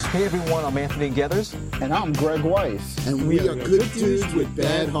Hey everyone, I'm Anthony Gethers. And I'm Greg Weiss. And we are good dudes with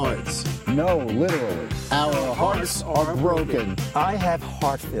bad hearts. No, literally. Our hearts are broken. I have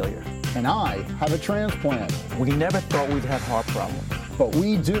heart failure. And I have a transplant. We never thought we'd have heart problems. But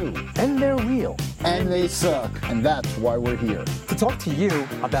we do. And they're real. And they suck. And that's why we're here. To talk to you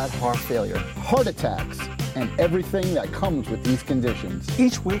about heart failure, heart attacks, and everything that comes with these conditions.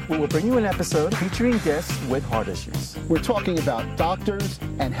 Each week we will bring you an episode featuring guests with heart issues. We're talking about doctors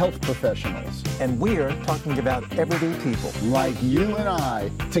and health professionals. And we're talking about everyday people. Like you and I.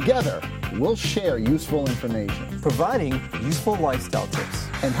 Together, we'll share useful information. Providing useful lifestyle tips.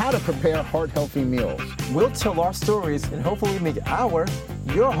 And how to prepare heart-healthy meals. We'll tell our stories and hopefully make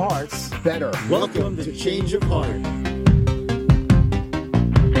your hearts better. Welcome to Change of Heart.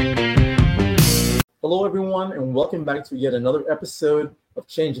 Hello, everyone, and welcome back to yet another episode of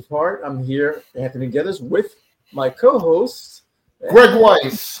Change of Heart. I'm here, Anthony Gethers, with my co-host, Greg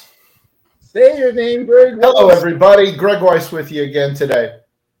Weiss. Say your name, Greg. Hello, everybody. Greg Weiss with you again today.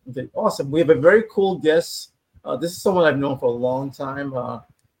 Okay, awesome. We have a very cool guest. This is someone I've known for a long time.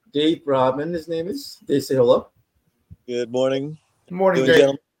 Dave Brodman, his name is. Dave, say hello. Good morning. Good morning,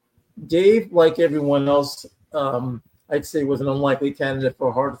 Dave. Dave, like everyone else, I'd say was an unlikely candidate for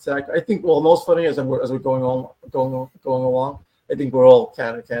a heart attack. I think, well, most funny as we're going along, I think we're all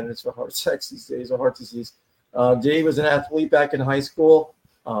candidates for heart attacks these days or heart disease. Dave was an athlete back in high school,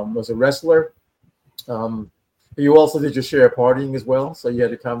 was a wrestler. You also did your share of partying as well. So you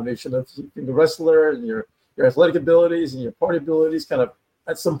had a combination of being a wrestler and your athletic abilities and your party abilities kind of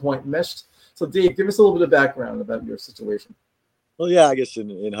at some point meshed. So Dave, give us a little bit of background about your situation. Well, yeah, I guess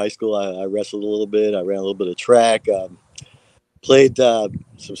in high school I wrestled a little bit. I ran a little bit of track. Played some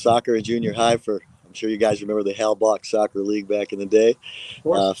soccer in junior high for, I'm sure you guys remember the Hal Block Soccer League back in the day.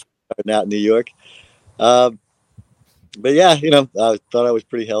 Starting out in New York. But yeah, I thought I was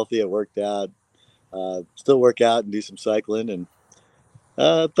pretty healthy. I worked out. Still work out and do some cycling. And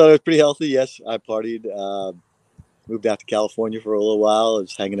thought I was pretty healthy. Yes, I partied. Moved out to California for a little while. I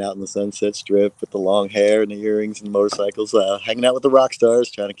was hanging out in the Sunset Strip with the long hair and the earrings and the motorcycles, hanging out with the rock stars,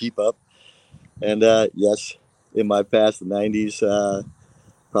 trying to keep up. And yes, in my past, the 90s,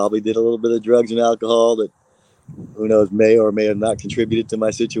 probably did a little bit of drugs and alcohol that, who knows, may or may have not contributed to my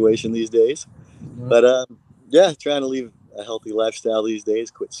situation these days. Mm-hmm. But yeah, trying to lead a healthy lifestyle these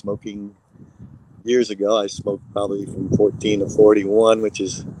days. Quit smoking years ago. I smoked probably from 14 to 41, which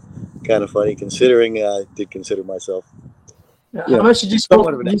is kind of funny considering I did consider myself. Yeah, how much did you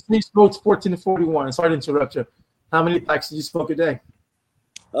smoke? You smoked 14 to 41. Sorry to interrupt you. How many packs did you smoke a day?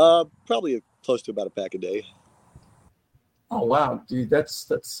 Probably close to about a pack a day. Oh wow, dude,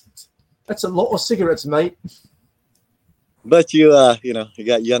 that's a lot of cigarettes, mate. But you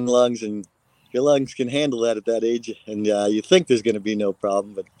got young lungs, and your lungs can handle that at that age, and you think there's going to be no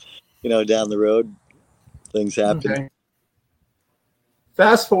problem, but down the road, things happen. Okay.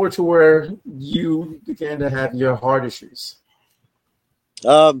 Fast forward to where you began to have your heart issues.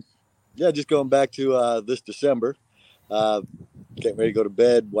 Yeah, just going back to this December, getting ready to go to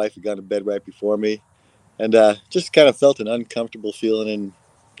bed. Wife had gone to bed right before me, and just kind of felt an uncomfortable feeling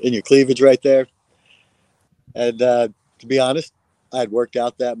in your cleavage right there. And to be honest, I had worked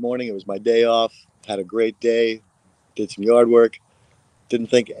out that morning. It was my day off. Had a great day. Did some yard work. Didn't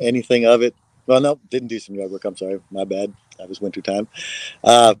think anything of it. Well, no, didn't do some yard work. I'm sorry. My bad. That was winter time.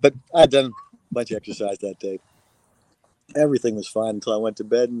 But I had done a bunch of exercise that day. Everything was fine until I went to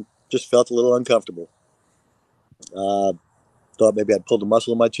bed and just felt a little uncomfortable. Thought maybe I'd pulled a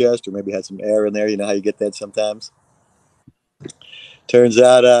muscle in my chest or maybe had some air in there. You know how you get that sometimes. Turns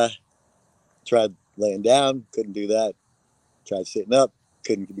out, tried laying down, couldn't do that. Tried sitting up,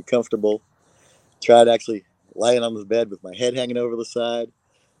 couldn't be comfortable. Tried actually laying on the bed with my head hanging over the side.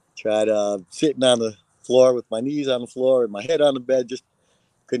 Tried sitting on the floor with my knees on the floor and my head on the bed. Just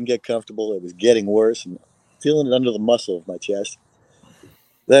couldn't get comfortable. It was getting worse and feeling it under the muscle of my chest.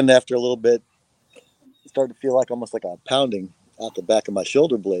 Then after a little bit, it started to feel like almost like a pounding out the back of my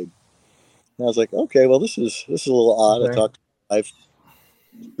shoulder blade. And I was like, okay, well, this is a little odd. Okay. I talked to my wife,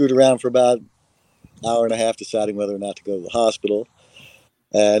 screwed around for about an hour and a half deciding whether or not to go to the hospital.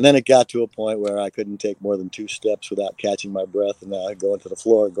 And then it got to a point where I couldn't take more than 2 steps without catching my breath and going to the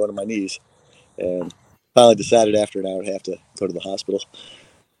floor and going to my knees. And finally decided after an hour and a half to go to the hospital.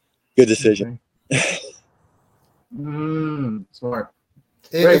 Good decision. Okay. Smart.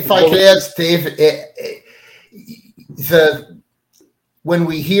 If I could ask Dave, when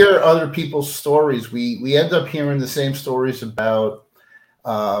we hear other people's stories, we end up hearing the same stories about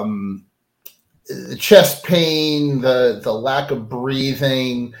chest pain, the lack of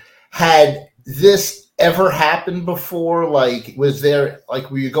breathing. Had this ever happened before? Like, was there,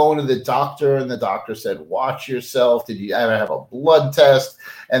 like, were you going to the doctor and the doctor said, watch yourself? Did you ever have a blood test?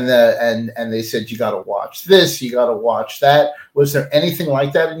 And they said, you got to watch this, you got to watch that. Was there anything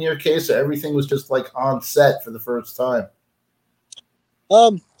like that in your case, or everything was just like on set for the first time?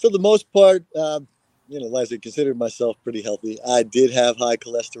 For the most part, like I said, considered myself pretty healthy. I did have high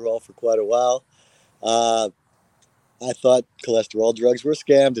cholesterol for quite a while. I thought cholesterol drugs were a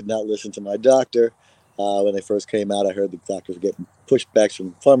scam, did not listen to my doctor. When they first came out, I heard the doctors were getting pushbacks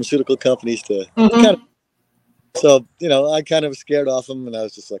from pharmaceutical companies to so, I kind of was scared off them, and I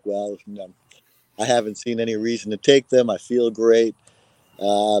was just like, well, I haven't seen any reason to take them. I feel great.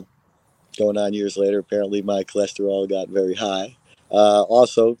 Going on years later, apparently my cholesterol got very high.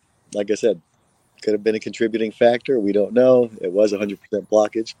 Also, like I said, could have been a contributing factor. We don't know. It was 100%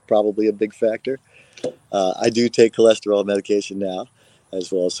 blockage, probably a big factor. I do take cholesterol medication now,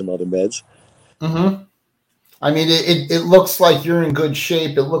 as well as some other meds. Mm-hmm. I mean, it looks like you're in good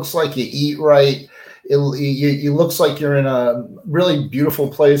shape. It looks like you eat right. It looks like you're in a really beautiful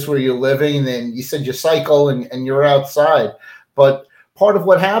place where you're living. And then you said you cycle and you're outside. But part of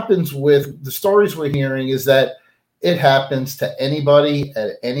what happens with the stories we're hearing is that it happens to anybody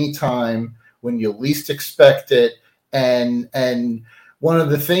at any time when you least expect it. And one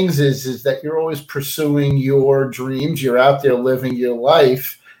of the things is that you're always pursuing your dreams. You're out there living your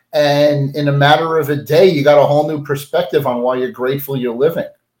life. And in a matter of a day, you got a whole new perspective on why you're grateful you're living.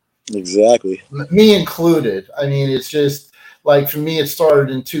 Exactly. Me included. I mean, it's just like, for me, it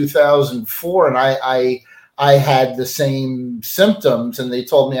started in 2004, and I had the same symptoms, and they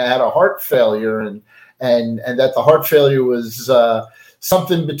told me I had a heart failure, and that the heart failure was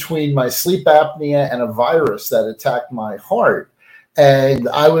something between my sleep apnea and a virus that attacked my heart. And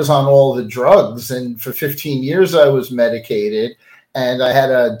I was on all the drugs, and for 15 years I was medicated. And I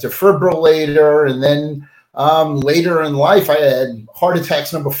had a defibrillator, and then later in life, I had heart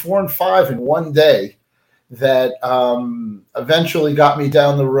attacks number 4 and 5 in one day that eventually got me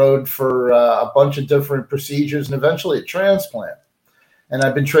down the road for a bunch of different procedures and eventually a transplant. And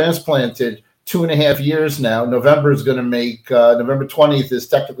I've been transplanted 2.5 years now. November 20th is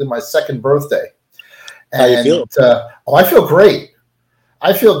technically my second birthday. How you feel? I feel great.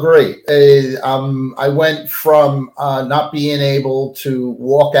 I feel great. I went from not being able to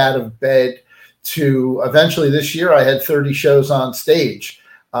walk out of bed to eventually this year I had 30 shows on stage.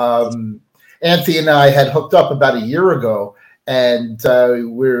 Anthony and I had hooked up about a year ago, and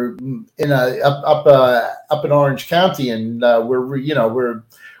we're in up in Orange County, and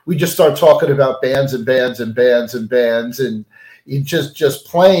we just start talking about bands and bands and bands and bands, and just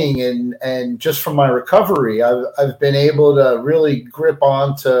playing, and just from my recovery, I've been able to really grip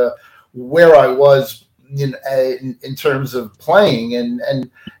on to where I was in terms of playing, and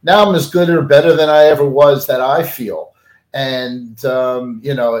now I'm as good or better than I ever was, that I feel. And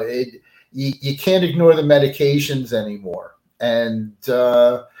you can't ignore the medications anymore, and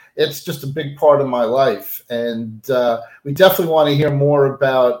it's just a big part of my life. And we definitely want to hear more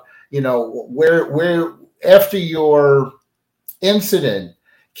about where after your incident,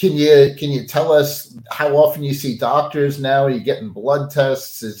 can you tell us how often you see doctors now? Are you getting blood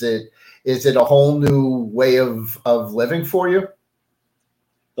tests? Is it a whole new way of living for you?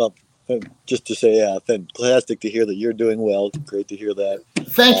 Well, just to say, fantastic to hear that you're doing well. Great to hear that.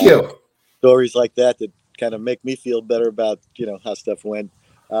 Thank you. Stories like that kind of make me feel better about how stuff went.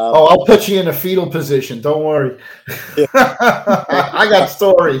 I'll put you in a fetal position. Don't worry. Yeah. I got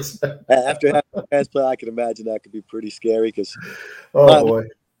stories. After having a transplant, I can imagine that could be pretty scary, because boy,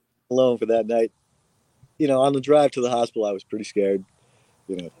 alone for that night. On the drive to the hospital, I was pretty scared.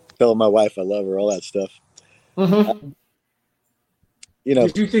 Telling my wife I love her, all that stuff. Mm-hmm.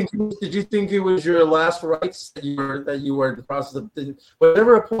 Did you think it was your last rites that you were in the process of? Was there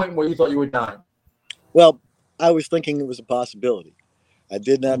ever a point where you thought you were dying? Well, I was thinking it was a possibility. I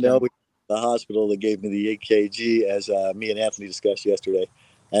did not know. The hospital that gave me the EKG, as me and Anthony discussed yesterday,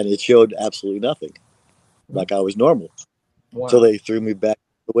 and it showed absolutely nothing, like I was normal. Wow. So they threw me back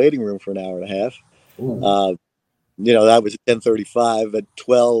to the waiting room for an hour and a half. That was at 10:35. At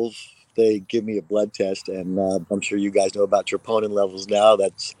 12, they give me a blood test, and I'm sure you guys know about troponin levels now.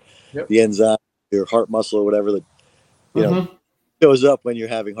 That's the enzyme, your heart muscle or whatever that shows up when you're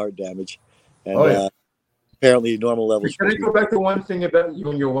having heart damage. And apparently normal levels. Can I go back to one thing about you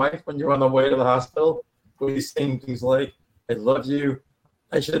and your wife when you're on the way to the hospital? Were you saying things like, "I love you.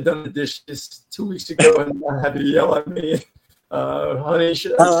 I should have done the dishes 2 weeks ago and not had to yell at me. Honey,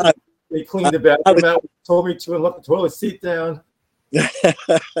 they cleaned the bathroom out, told me to let the toilet seat down." I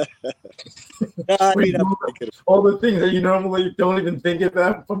mean, All the things that you normally don't even think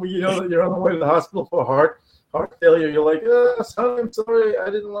about when you know that you're on the way to the hospital for heart failure. You're like, son, I'm sorry, I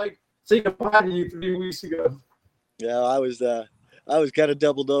didn't say goodbye to you 3 weeks ago. yeah, I was kind of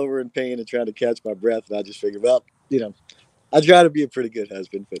doubled over in pain and trying to catch my breath, and I just figured, well, I try to be a pretty good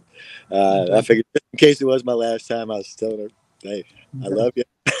husband, but I figured just in case it was my last time, I was telling her, hey, I love you.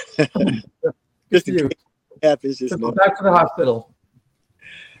 Just in case it happens, just so back to the hospital.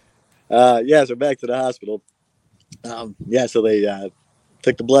 So back to the hospital. So they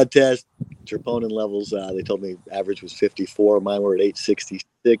took the blood test, troponin levels. They told me average was 54. Mine were at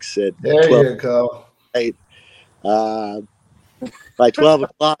 866 at There 12. you go. By 12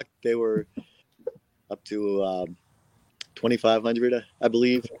 o'clock, they were up to 2,500, I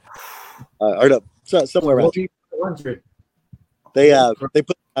believe. Or no, somewhere around 2,500. They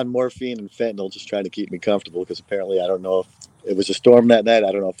put on morphine and fentanyl just trying to keep me comfortable because apparently I don't know if it was a storm that night.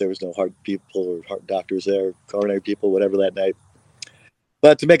 I don't know if there was no heart people or heart doctors there, coronary people, whatever that night.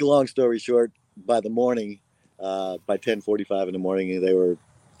 But to make a long story short, by the morning, by 10:45 in the morning, they were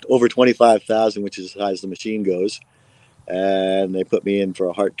over 25,000, which is as high as the machine goes. And they put me in for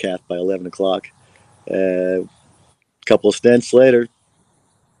a heart cath by 11 o'clock. A couple of stents later,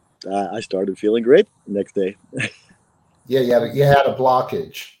 I started feeling great the next day. Yeah, you had a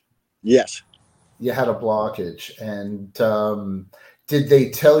blockage. Yes. You had a blockage. And did they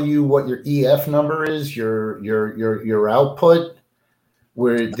tell you what your EF number is, your output?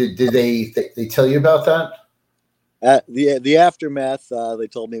 Where did they tell you about that? The aftermath, they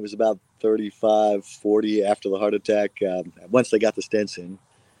told me it was about 35, 40 after the heart attack. Once they got the stents in,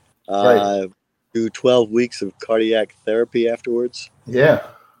 Right. Do 12 weeks of cardiac therapy afterwards. Yeah.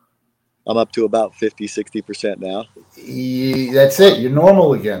 I'm up to about 50, 60% now. That's it. You're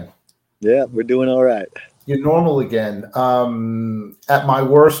normal again. Yeah, we're doing all right. You're normal again. At my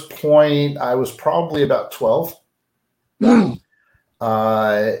worst point, I was probably about 12. My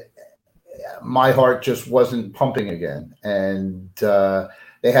heart just wasn't pumping again. And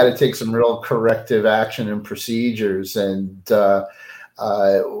they had to take some real corrective action and procedures. And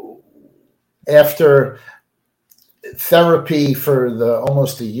after therapy for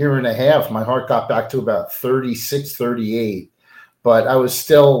almost a year and a half, my heart got back to about 36, 38. But I was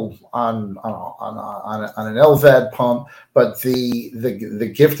still on an LVAD pump. But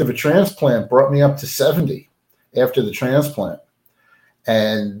the gift of a transplant brought me up to 70 after the transplant.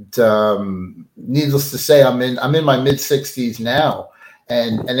 And needless to say, I'm in my mid 60s now.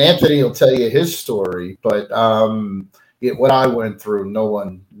 And Anthony will tell you his story. But what I went through,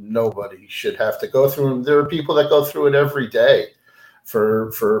 nobody should have to go through. And there are people that go through it every day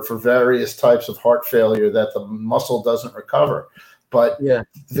for various types of heart failure that the muscle doesn't recover. But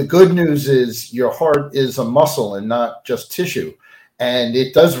the good news is your heart is a muscle and not just tissue, and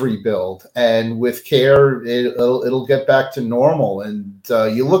it does rebuild. And with care, it'll get back to normal, and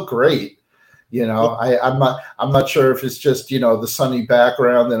you look great. I'm not sure if it's just the sunny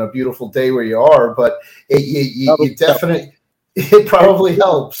background and a beautiful day where you are, but you definitely it probably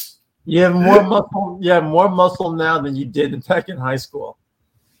helps. You have more muscle. You have more muscle now than you did back in high school.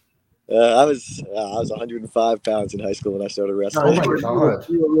 I was 105 pounds in high school when I started wrestling. Oh my God.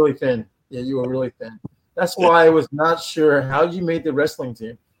 You were really thin. Yeah, you were really thin. That's why I was not sure how you made the wrestling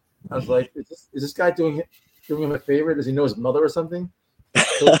team. I was like, is this guy doing him a favor? Does he know his mother or something?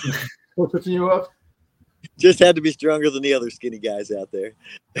 Switching you up? Just had to be stronger than the other skinny guys out there.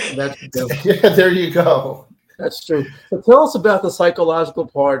 Yeah, there you go. That's true. So tell us about the psychological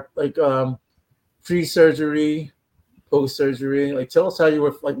part, like pre-surgery, post-surgery. Like, tell us how you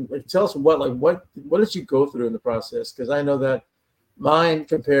were. Like, tell us what did you go through in the process? Because I know that mine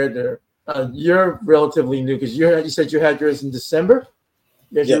compared to you're relatively new. Because you said you had yours in December.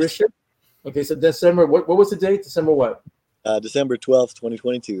 You had your wrist ship? Okay, so December. What was the date? December what? December 12th,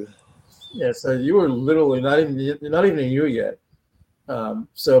 2022. Yeah, so you were literally you're not even a year yet. But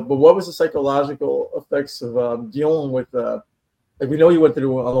what was the psychological effects of dealing with? We know you went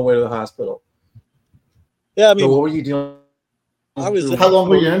through on the way to the hospital. Yeah, I mean, so what were you dealing? How long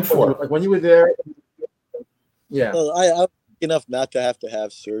were you in for? Like when you were there. Yeah. Well, I'm enough not to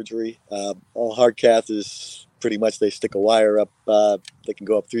have surgery. All heart cath is pretty much they stick a wire up. They can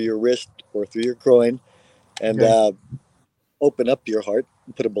go up through your wrist or through your groin, and open up your heart.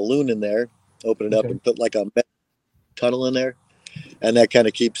 Put a balloon in there, open it up, and put like a tunnel in there, and that kind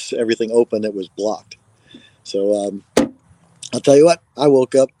of keeps everything open that was blocked. So I'll tell you what, I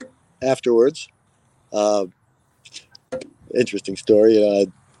woke up afterwards. Interesting story.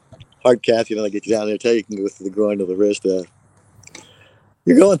 Heart cath, they get you down there, tell you can go through the groin to the wrist.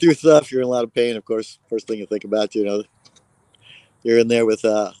 You're going through stuff. You're in a lot of pain, of course. First thing you think about, you're in there with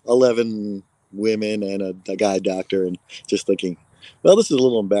 11 women and a guy doctor, and just thinking, well, this is a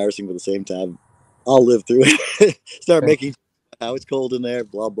little embarrassing, but at the same time, I'll live through it. Start making how it's cold in there,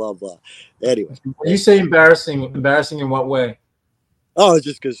 blah blah blah. Anyway, When you say embarrassing in what way? oh, it's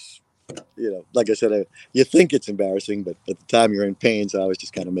just because, like I said, you think it's embarrassing, but at the time you're in pain, so I was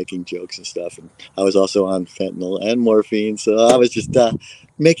just kind of making jokes and stuff. And I was also on fentanyl and morphine, so I was just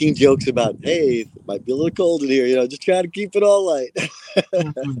making jokes about, hey, it might be a little cold in here, just trying to keep it all light.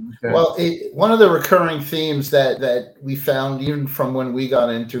 Okay. Well, one of the recurring themes that we found even from when we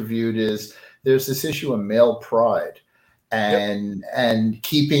got interviewed is there's this issue of male pride and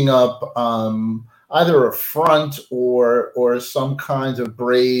keeping up either a front or some kind of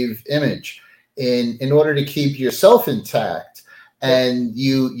brave image in order to keep yourself intact. And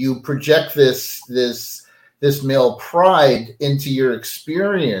you project this male pride into your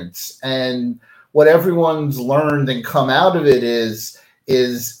experience, and what everyone's learned and come out of it is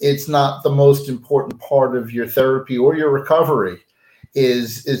it's not the most important part of your therapy or your recovery,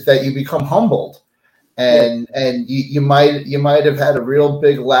 is that you become humbled. And you might have had a real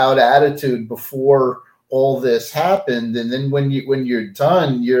big loud attitude before all this happened, and then when you're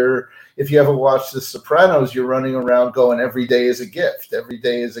done, if you ever watched The Sopranos, you're running around going, every day is a gift, every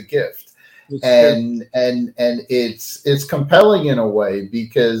day is a gift. And it's compelling in a way,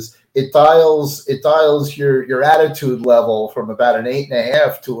 because it dials your attitude level from about an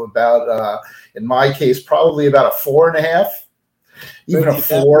 8.5 to about in my case probably about a 4.5, even a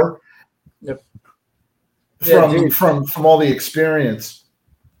 4. From all the experience.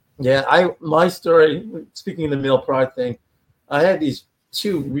 Yeah, my story, speaking of the male pride thing, I had these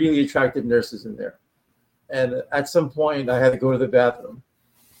 2 really attractive nurses in there. And at some point I had to go to the bathroom.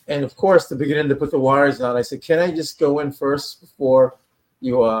 And of course, to begin to put the wires on, I said, can I just go in first before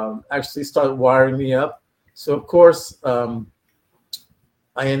you actually start wiring me up? So of course, I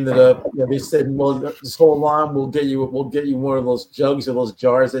ended up, they said, well, just hold on, we'll get you one of those jugs or those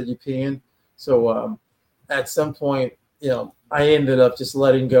jars that you pee in. So at some point, I ended up just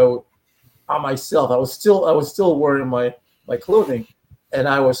letting go on myself. I was still wearing my clothing, and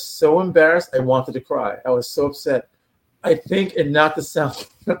I was so embarrassed. I wanted to cry. I was so upset. I think, and not to sound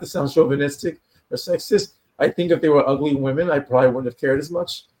chauvinistic or sexist, I think if they were ugly women, I probably wouldn't have cared as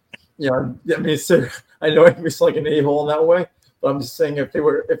much. I mean, I know I'm just like an a-hole in that way, but I'm just saying if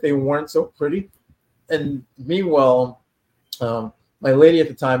they weren't so pretty. And meanwhile, my lady at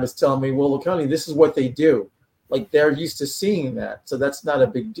the time is telling me, well, look, honey, this is what they do. Like, they're used to seeing that, so that's not a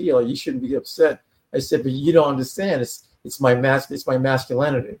big deal. You shouldn't be upset. I said, but you don't understand. It's my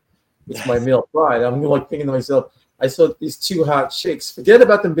masculinity. It's my male pride. I'm like thinking to myself, I saw these 2 hot chicks. Forget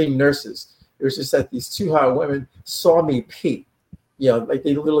about them being nurses. It was just that these 2 hot women saw me pee. Like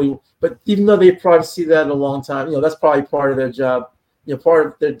they literally. But even though they probably see that in a long time, that's probably part of their job. Part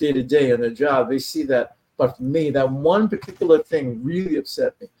of their day-to-day and their job. They see that. But for me, that one particular thing really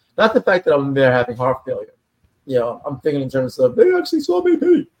upset me. Not the fact that I'm there having heart failure. I'm thinking in terms of they actually saw me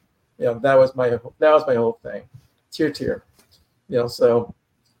pee. That was my whole thing. Tear. So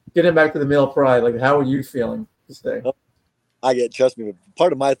getting back to the male pride, like, how are you feeling this day? Trust me,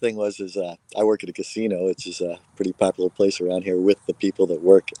 part of my thing is I work at a casino, which is a pretty popular place around here with the people that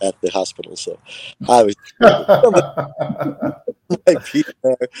work at the hospital. So I was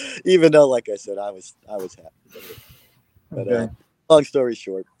there, even though, like I said, I was happy. But long story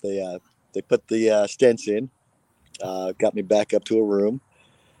short, they put the stents in, got me back up to a room,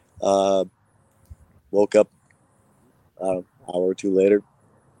 woke up an hour or 2 later,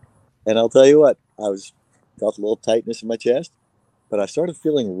 and I'll tell you what, felt a little tightness in my chest, but I started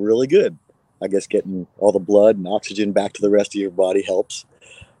feeling really good. I guess getting all the blood and oxygen back to the rest of your body helps.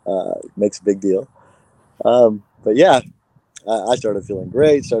 Makes a big deal. But yeah, I started feeling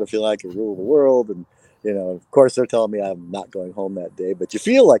great, started feeling like I could rule the world. And, of course, they're telling me I'm not going home that day, but you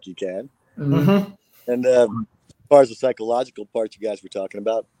feel like you can. Mm-hmm. And as far as the psychological part you guys were talking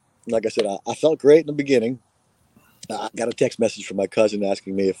about, like I said, I felt great in the beginning. I got a text message from my cousin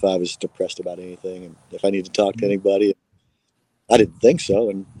asking me if I was depressed about anything and if I need to talk to anybody. I didn't think so.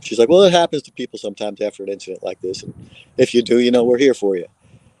 And she's like, well, it happens to people sometimes after an incident like this. And if you do, we're here for you.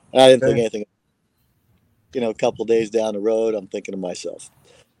 And I didn't think anything. A couple of days down the road, I'm thinking to myself,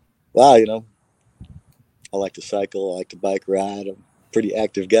 wow, I like to cycle. I like to bike ride. I'm a pretty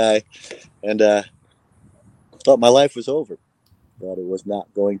active guy. And thought my life was over. That it was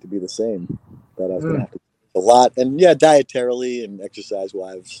not going to be the same. That I was going to have to do a lot. And yeah, dietarily and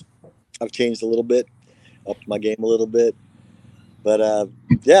exercise-wise, I've changed a little bit, upped my game a little bit. But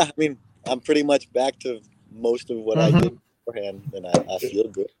yeah, I'm pretty much back to most of what I did beforehand, and I feel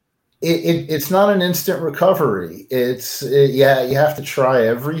good. It's not an instant recovery. Yeah, you have to try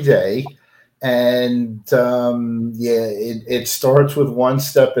every day, and it starts with one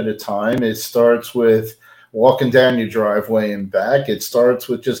step at a time. It starts with walking down your driveway and back. It starts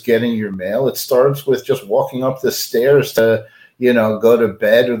with just getting your mail. It starts with just walking up the stairs to, go to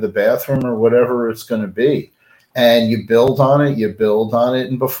bed or the bathroom or whatever it's going to be. And you build on it,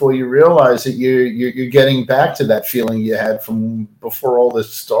 and before you realize it, you're getting back to that feeling you had from before all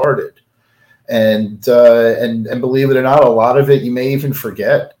this started. And believe it or not, a lot of it you may even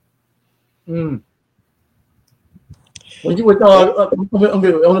forget. Mm. I'm going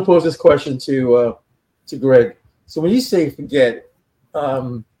to pose this question to Greg. So when you say forget,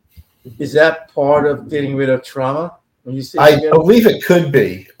 is that part of getting rid of trauma? When you say I believe it could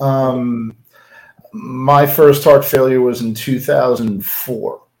be. My first heart failure was in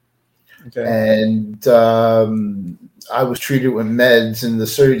 2004. Okay. And I was treated with meds, and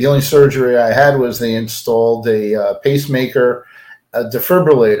the only surgery I had was they installed a pacemaker, a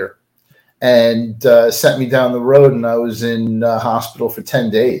defibrillator, and sent me down the road, and I was in hospital for 10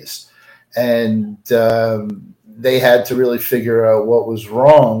 days. And they had to really figure out what was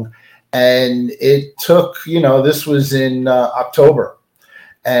wrong. And it took, this was in October.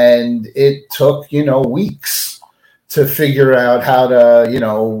 And it took, weeks to figure out how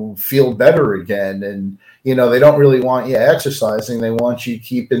to, feel better again. And, they don't really want you exercising. They want you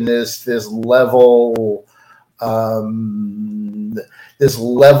keeping this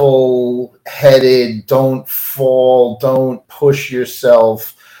level-headed, don't fall, don't push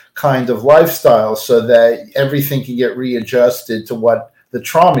yourself kind of lifestyle so that everything can get readjusted to what the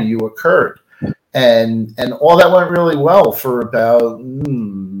trauma you occurred. And all that went really well for about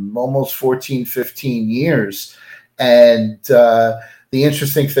almost 14, 15 years. And the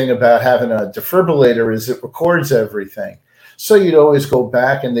interesting thing about having a defibrillator is it records everything. So you'd always go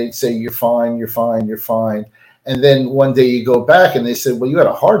back and they'd say, you're fine, you're fine, you're fine. And then one day you go back and they said, well, you had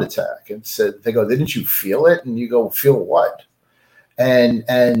a heart attack. And they go, didn't you feel it? And you go, feel what?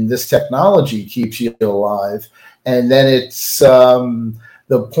 And this technology keeps you alive. And then it's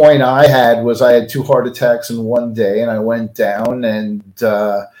the point I had was I had 2 heart attacks in one day, and I went down, and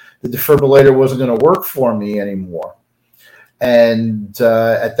the defibrillator wasn't going to work for me anymore. And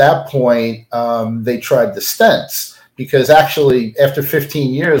at that point, they tried the stents, because actually after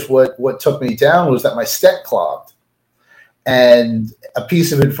 15 years, what took me down was that my stent clogged. And a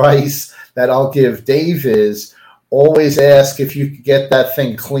piece of advice that I'll give Dave is always ask if you could get that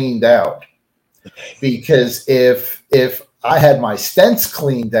thing cleaned out. Because if I had my stents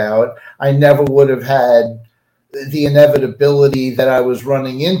cleaned out, I never would have had the inevitability that I was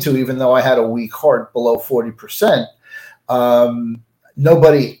running into, even though I had a weak heart below 40%.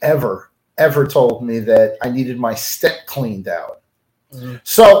 Nobody ever told me that I needed my stent cleaned out. Mm-hmm.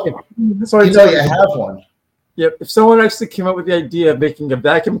 So you have one. Yep. If someone actually came up with the idea of making a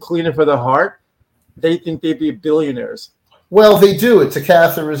vacuum cleaner for the heart, they think they'd be billionaires. Well, they do. It's a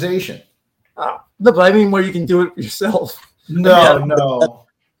catheterization. No, but I mean where you can do it yourself. No.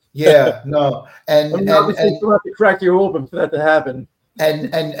 Yeah, no. And obviously you have to crack you open for that to happen.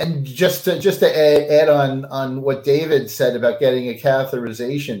 And just to add on what David said about getting a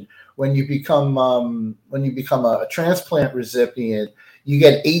catheterization, when you become a transplant recipient, you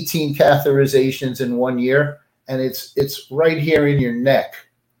get 18 catheterizations in 1 year, and it's right here in your neck.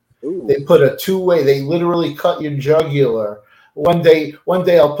 Ooh. They put a 2-way. They literally cut your jugular. One day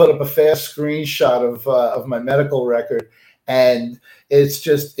I'll put up a fast screenshot of my medical record, and it's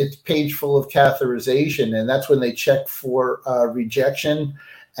page full of catheterization, and that's when they check for rejection,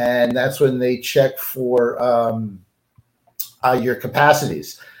 and that's when they check for your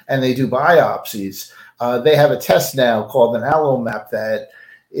capacities, and they do biopsies. They have a test now called an AlloMap that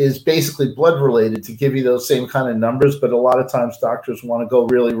is basically blood related to give you those same kind of numbers, but a lot of times doctors want to go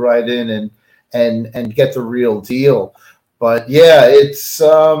really right in and get the real deal. But yeah, it's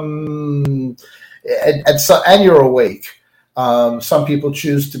and you're awake. Some people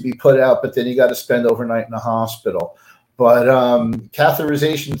choose to be put out, but then you got to spend overnight in a hospital. But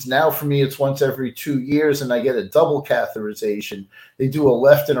catheterizations now for me, it's once every 2 years, and I get a double catheterization. They do a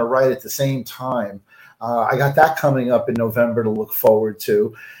left and a right at the same time. I got that coming up in November to look forward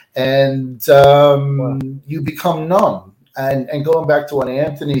to. And you become numb. And going back to what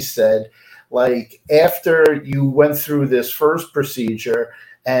Anthony said, like after you went through this first procedure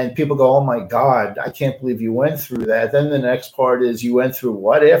and people go, oh my God, I can't believe you went through that. Then the next part is you went through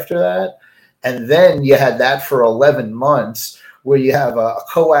what after that? And then you had that for 11 months where you have a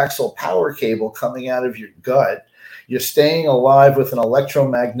coaxial power cable coming out of your gut. You're staying alive with an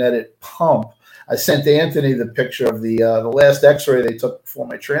electromagnetic pump I sent Anthony the picture of the last X-ray they took before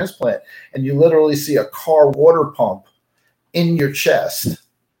my transplant, and you literally see a car water pump in your chest.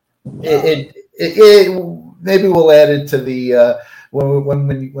 It maybe we'll add it to the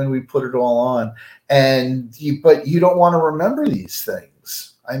when we put it all on, but you don't want to remember these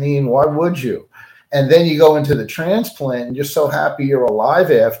things. I mean, why would you? And then you go into the transplant and you're so happy you're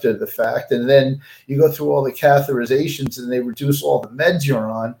alive after the fact. And then you go through all the catheterizations and they reduce all the meds you're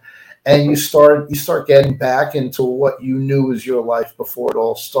on. And you start getting back into what you knew was your life before it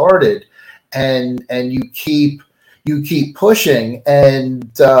all started. And you keep pushing. And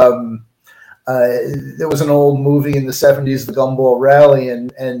there was an old movie in the 70s, The Gumball Rally,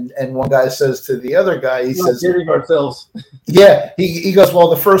 and one guy says to the other guy, he says, "Getting ourselves." Yeah, he goes, well,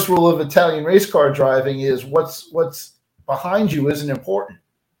 the first rule of Italian race car driving is what's behind you isn't important,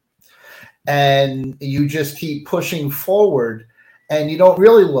 and you just keep pushing forward, and you don't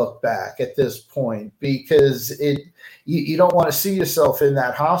really look back at this point because you don't want to see yourself in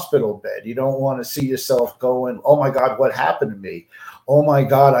that hospital bed. You don't want to see yourself going, oh my God, what happened to me? Oh my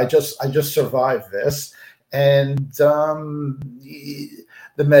God, I just survived this. And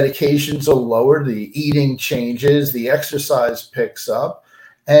the medications are lower, the eating changes, the exercise picks up,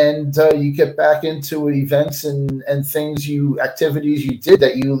 and you get back into events and things activities you did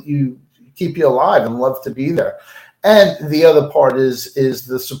that you keep you alive and love to be there. And the other part is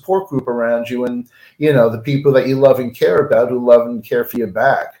the support group around you, and the people that you love and care about, who love and care for you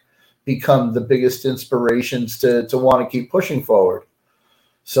back, become the biggest inspirations to want to keep pushing forward.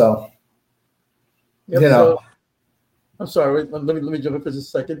 So, Yep, so, I'm sorry. Let me jump in for just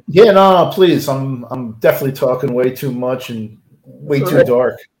a second. Yeah, no, please. I'm definitely talking way too much and way too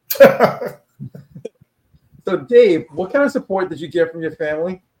dark. So, Dave, what kind of support did you get from your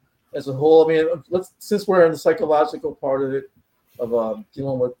family as a whole? I mean, since we're in the psychological part of it, of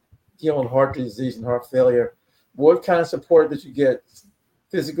dealing with heart disease and heart failure, what kind of support did you get?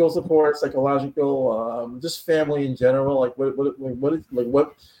 Physical support, psychological, just family in general. Like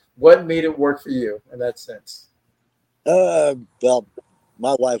what made it work for you in that sense? Well,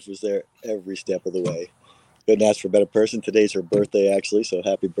 my wife was there every step of the way. Couldn't ask for a better person. Today's her birthday, actually, so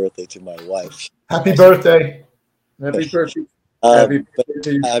happy birthday to my wife. Happy birthday. Happy birthday.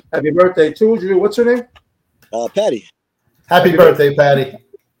 Happy birthday to you. What's her name? Patty. Happy birthday, Patty.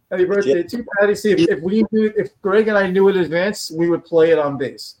 Happy birthday to Patty. See, if Greg and I knew in advance, we would play it on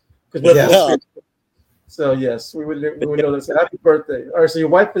bass. So yes, we would know this. Happy birthday. All right, so your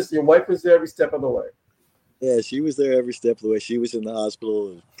wife is there every step of the way. Yeah, she was there every step of the way. She was in the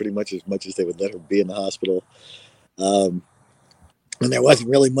hospital pretty much as they would let her be in the hospital. And there wasn't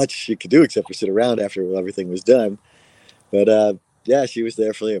really much she could do except for sit around after everything was done. But yeah, she was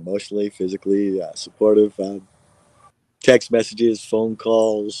there for me emotionally, physically, supportive. Text messages, phone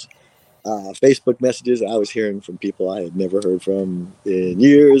calls, Facebook messages. I was hearing from people I had never heard from in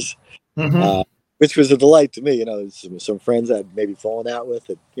years, which was a delight to me. Some friends I'd maybe fallen out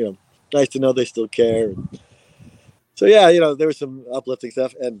with. Nice to know they still care. So yeah, there was some uplifting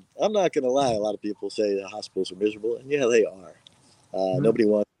stuff. And I'm not going to lie, a lot of people say the hospitals are miserable, and yeah, they are. Nobody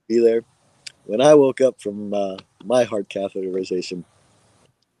wants to be there. When I woke up from my heart catheterization,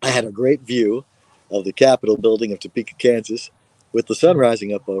 I had a great view of the Capitol building of Topeka, Kansas, with the sun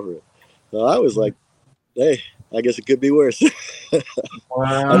rising up over it. So I was like, hey, I guess it could be worse.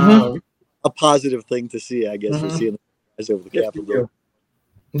 Wow. A positive thing to see, I guess, was seeing the rise over the Capitol building.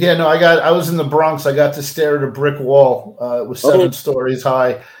 Yeah, no, I was in the Bronx. I got to stare at a brick wall. It was 7 stories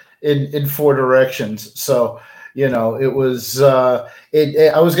high in 4 directions. So, it was, I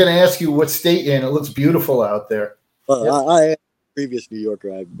was going to ask you what state you're in. It looks beautiful out there. Well, I am a previous New Yorker.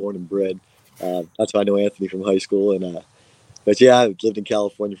 I'm born and bred. That's how I know Anthony from high school. But yeah, I've lived in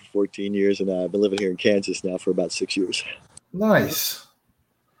California for 14 years, and I've been living here in Kansas now for about 6 years. Nice.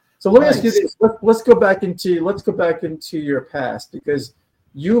 So let me ask you this. Let's go back into your past, because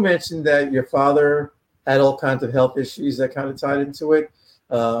you mentioned that your father had all kinds of health issues that kind of tied into it.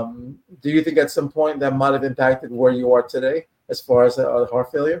 Do you think at some point that might have impacted where you are today as far as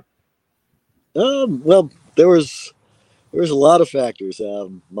heart failure? Well, there was a lot of factors.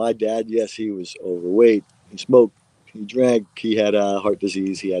 My dad, yes, he was overweight. He smoked. He drank. He had heart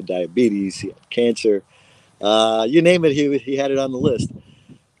disease. He had diabetes. He had cancer. You name it, he had it on the list.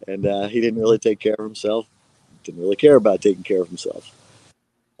 And he didn't really take care of himself. Didn't really care about taking care of himself.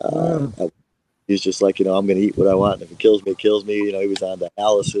 He's just like, I'm going to eat what I want. And if it kills me, it kills me. He was on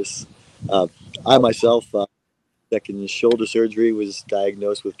dialysis. I myself, second shoulder surgery, was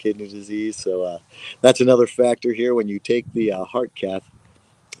diagnosed with kidney disease. So that's another factor here. When you take the heart cath,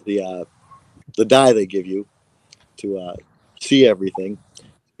 the dye they give you to see everything,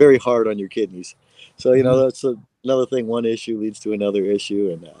 very hard on your kidneys. So, that's another thing. One issue leads to another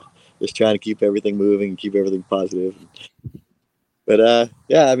issue, and just trying to keep everything moving, keep everything positive. But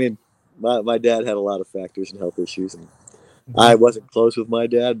yeah, I mean, my dad had a lot of factors and health issues, and I wasn't close with my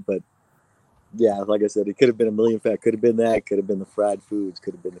dad, but yeah, like I said, it could have been a million factors. Could have been that. Could have been the fried foods.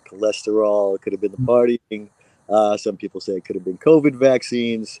 Could have been the cholesterol. It could have been the partying. Some people say it could have been COVID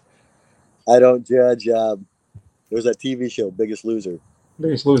vaccines. I don't judge. There was that TV show, Biggest Loser.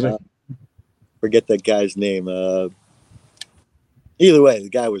 Biggest Loser. Forget that guy's name. Either way, the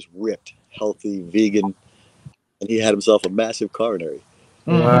guy was ripped, healthy, vegan, and he had himself a massive coronary.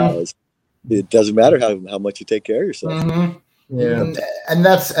 Wow. It doesn't matter how much you take care of yourself. Mm-hmm. Yeah. And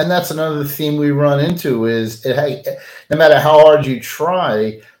that's another theme we run into is no matter how hard you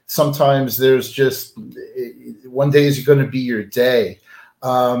try, sometimes there's just one day is going to be your day.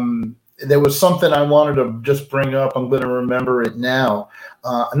 There was something I wanted to just bring up. I'm going to remember it now.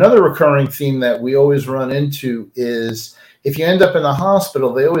 Another recurring theme that we always run into is if you end up in the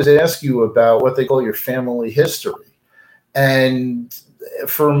hospital, they always ask you about what they call your family history. And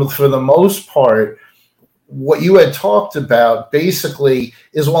for the most part, what you had talked about basically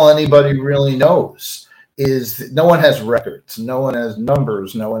is all anybody really knows is that no one has records, no one has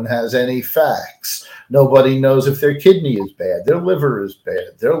numbers, no one has any facts. Nobody knows if their kidney is bad, their liver is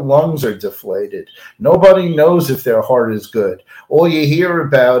bad, their lungs are deflated. Nobody knows if their heart is good. All you hear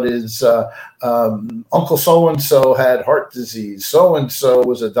about is Uncle so-and-so had heart disease, so-and-so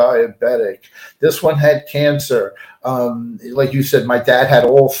was a diabetic, this one had cancer. Like you said, my dad had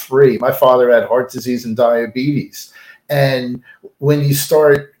all three. My father had heart disease and diabetes. And when you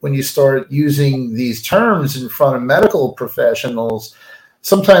start using these terms in front of medical professionals,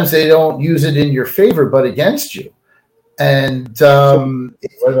 sometimes they don't use it in your favor, but against you. And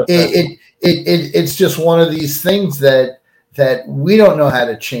it's just one of these things that we don't know how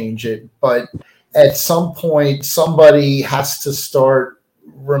to change it. But at some point, somebody has to start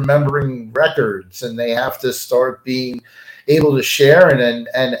remembering records, and they have to start being able to share and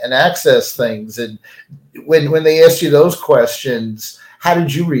access things. And when they ask you those questions, how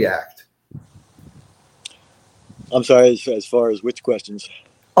did you react? I'm sorry, as far as which questions?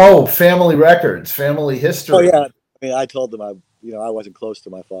 Oh, family records, family history. Oh yeah, I mean, I told them I wasn't close to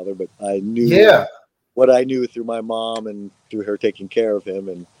my father, but I knew what I knew through my mom and through her taking care of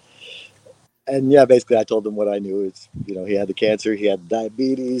him, and yeah, basically I told them what I knew is, he had the cancer, he had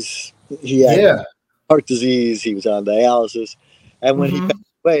diabetes, he had heart disease, he was on dialysis, and when he passed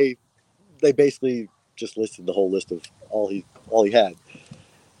away, they basically just listed the whole list of all he had.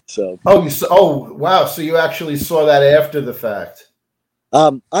 So wow, so you actually saw that after the fact?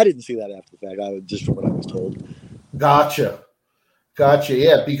 I didn't see that after the fact. I was just from what I was told. Gotcha.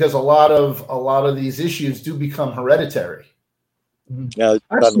 Yeah, because a lot of these issues do become hereditary. Yeah,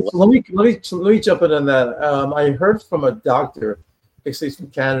 actually, let me jump in on that. I heard from a doctor, actually from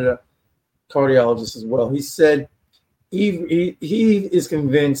Canada, cardiologist as well. He said he is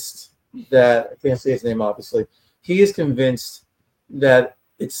convinced that, I can't say his name obviously, he is convinced that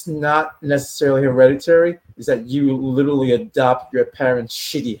it's not necessarily hereditary, is that you literally adopt your parents'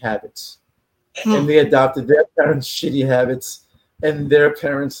 shitty habits. And they adopted their parents' shitty habits, and their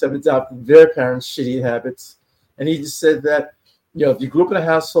parents have adopted their parents' shitty habits. And he just said that, if you grew up in a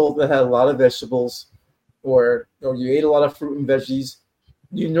household that had a lot of vegetables, or you ate a lot of fruit and veggies,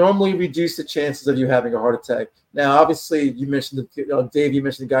 you normally reduce the chances of you having a heart attack. Now, obviously, you mentioned Dave. You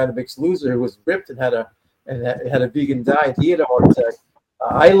mentioned the guy in The Biggest Loser who was ripped and had a vegan diet. He had a heart attack.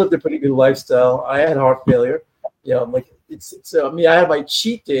 I lived a pretty good lifestyle. I had heart failure. I had my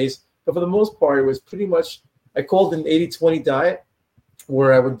cheat days, but for the most part, it was pretty much, I called it an 80-20 diet,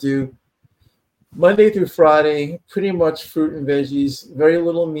 where I would do Monday through Friday, pretty much fruit and veggies, very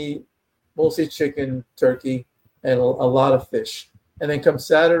little meat, mostly chicken, turkey, and a lot of fish. And then come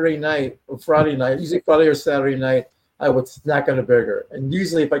Saturday night or Friday night, usually Friday or Saturday night, I would snack on a burger. And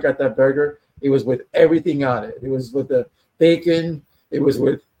usually if I got that burger, it was with everything on it. It was with the bacon. It was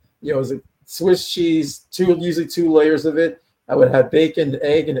with, it was a Swiss cheese, usually 2 layers of it. I would have bacon,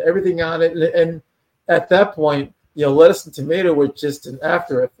 egg, and everything on it. And at that point, lettuce and tomato were just an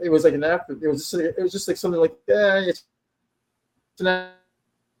after. It was like an after. It was just like something like, it's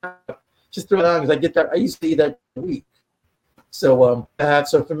just throw it on, because I get that. I used to eat that a week. So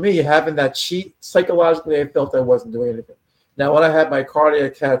so for me, having that cheat, psychologically, I felt I wasn't doing anything. Now, when I had my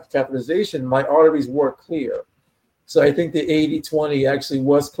cardiac catheterization, my arteries were clear. So I think the 80-20 actually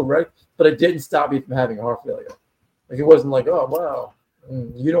was correct, but it didn't stop me from having heart failure. Like, it wasn't like, oh wow,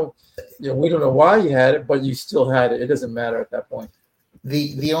 we don't know why you had it, but you still had it. It doesn't matter at that point.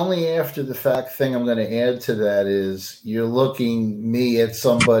 The only after the fact thing I'm going to add to that is you're looking me at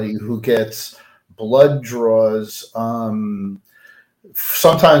somebody who gets blood draws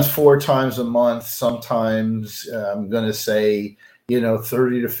sometimes 4 times a month, sometimes I'm going to say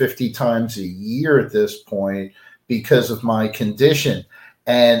 30 to 50 times a year at this point because of my condition.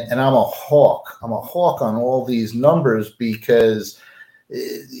 And I'm a hawk. I'm a hawk on all these numbers because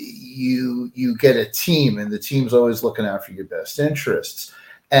you get a team, and the team's always looking out for your best interests.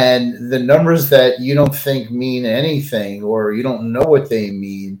 And the numbers that you don't think mean anything, or you don't know what they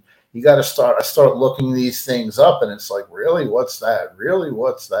mean, you got to start looking these things up, and it's like, really, what's that? Really,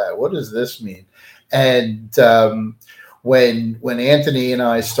 what's that? What does this mean? And when Anthony and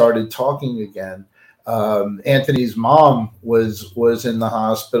I started talking again, Anthony's mom was in the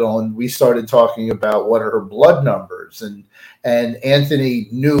hospital, and we started talking about what are her blood numbers, and Anthony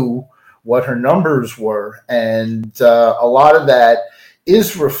knew what her numbers were, and a lot of that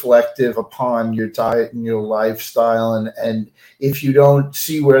is reflective upon your diet and your lifestyle, and if you don't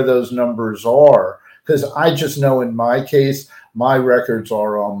see where those numbers are, because I just know in my case, my records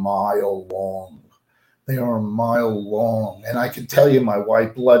are a mile long. They are a mile long. And I can tell you my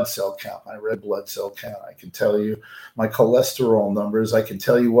white blood cell count, my red blood cell count. I can tell you my cholesterol numbers. I can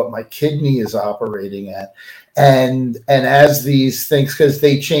tell you what my kidney is operating at. And as these things, because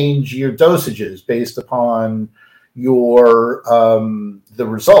they change your dosages based upon your the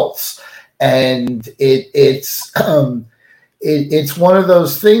results. And it's one of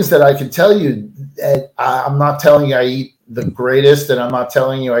those things that I can tell you that I'm not telling you I eat the greatest, and I'm not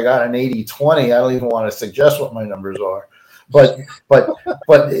telling you I got an 80-20. I don't even want to suggest what my numbers are, but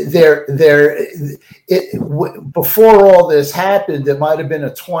before all this happened, it might have been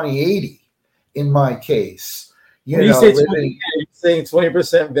a 20-80 in my case. When you say 20, you're saying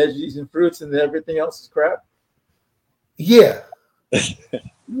 20% veggies and fruits, and then everything else is crap. Yeah. Okay.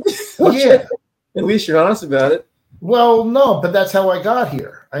 Yeah. At least you're honest about it. Well, no, but that's how I got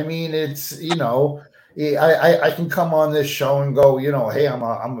here. I mean, it's I can come on this show and go, hey, I'm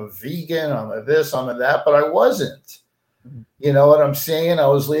a vegan, I'm a this, I'm a that, but I wasn't. You know what I'm saying? I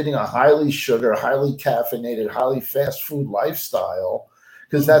was leading a highly sugar, highly caffeinated, highly fast food lifestyle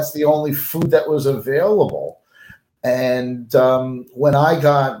because that's the only food that was available. And when I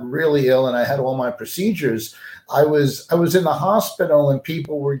got really ill and I had all my procedures, I was in the hospital, and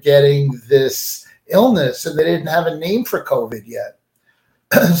people were getting this illness, and they didn't have a name for COVID yet.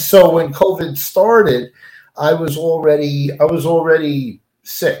 So when COVID started, I was already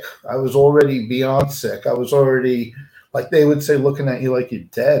sick. I was already beyond sick. I was already, like they would say, looking at you like you're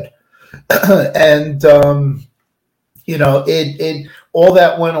dead. And it all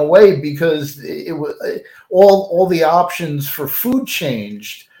that went away because it was all the options for food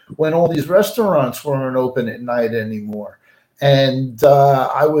changed when all these restaurants weren't open at night anymore. And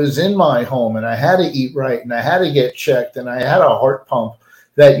I was in my home, and I had to eat right, and I had to get checked, and I had a heart pump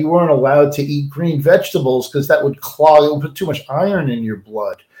that you weren't allowed to eat green vegetables because that would clog, it would put too much iron in your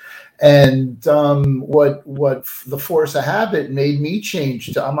blood. And what the force of habit made me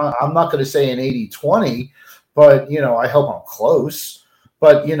change to, I'm not going to say an 80-20, but I hope I'm close.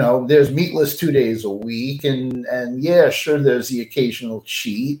 But there's meatless 2 days a week, and yeah, sure, there's the occasional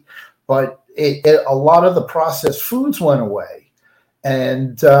cheat, but a lot of the processed foods went away,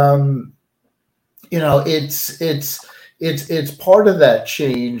 and it's part of that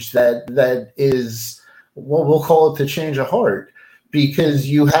change that is, well, we'll call it the change of heart, because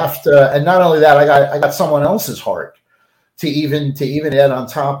you have to, and not only that, I got someone else's heart to even add on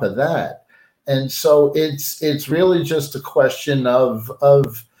top of that. And so it's really just a question of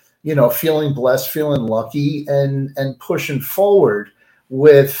feeling blessed, feeling lucky, and pushing forward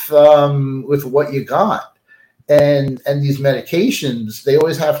with what you got. And these medications, they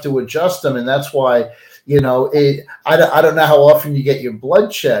always have to adjust them, and that's why I don't know how often you get your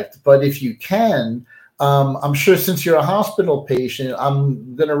blood checked, but if you can, I'm sure since you're a hospital patient,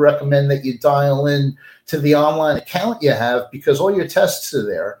 I'm going to recommend that you dial in to the online account you have, because all your tests are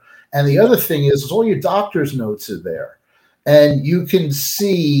there. And the other thing is all your doctor's notes are there, and you can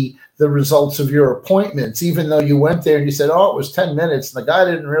see the results of your appointments, even though you went there and you said, oh, it was 10 minutes. And the guy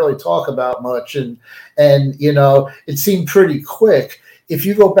didn't really talk about much. And it seemed pretty quick. If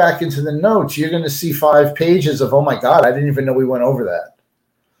you go back into the notes, you're going to see 5 pages of, oh my God, I didn't even know we went over that.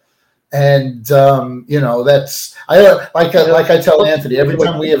 And, that's, like I tell Anthony, every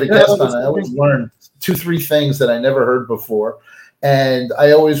time we have a guest on, I always learn 2-3 things that I never heard before. And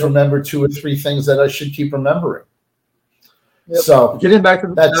I always remember 2 or 3 things that I should keep remembering. Yep. So getting back to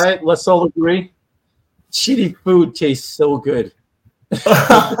the diet, let's all agree, shitty food tastes so good.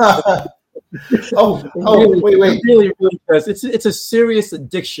 Wait. Really, really does. It's a serious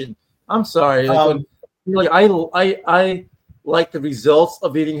addiction. I'm sorry. I like the results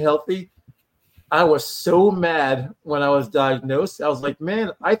of eating healthy. I was so mad when I was diagnosed. I was like,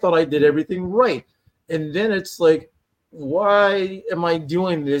 man, I thought I did everything right. And then it's like, why am I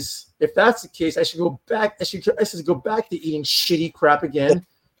doing this? If that's the case, I should go back. I should go back to eating shitty crap again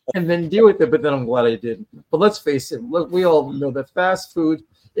and then deal with it. But then I'm glad I didn't. But let's face it, look, we all know that fast food,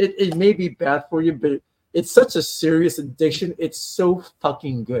 it may be bad for you, but it's such a serious addiction. It's so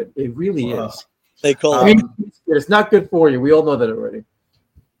fucking good. It really is. They call I mean, it's not good for you. We all know that already.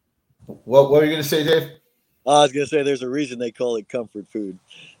 What were you going to say, Dave? I was going to say there's a reason they call it comfort food.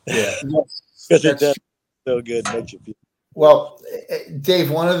 Yeah. Because it does so good, makes you feel. Well, Dave,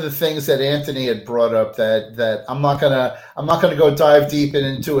 one of the things that Anthony had brought up that I'm not gonna go dive deep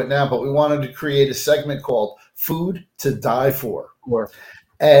into it now, but we wanted to create a segment called "Food to Die For,"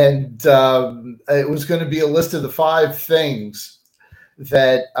 and it was going to be a list of the 5 things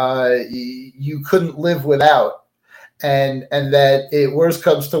that you couldn't live without, and that worst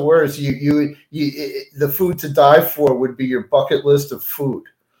comes to worst, you the food to die for would be your bucket list of food.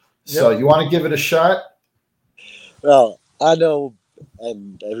 So you want to give it a shot? Well, I know,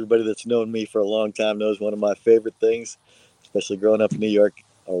 and everybody that's known me for a long time knows one of my favorite things, especially growing up in New York,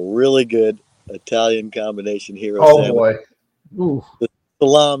 a really good Italian combination hero sandwich. Boy. Ooh. The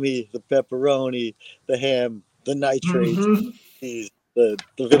salami, the pepperoni, the ham, the nitrates, the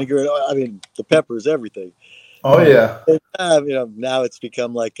vinegar. I mean, the peppers, everything. Oh, yeah. Now it's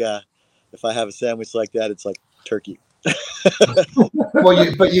become like if I have a sandwich like that, it's like turkey. Well,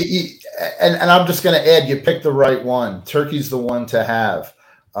 and I'm just going to add, you picked the right one. Turkey's the one to have,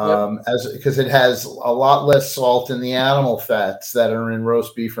 because it has a lot less salt in the animal fats that are in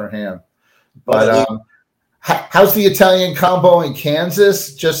roast beef or ham. But how's the Italian combo in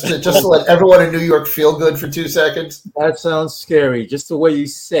Kansas? Just to let everyone in New York feel good for 2 seconds. That sounds scary. Just the way you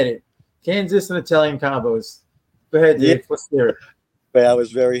said it. Kansas and Italian combos. Go ahead, Dave. Let's hear it. I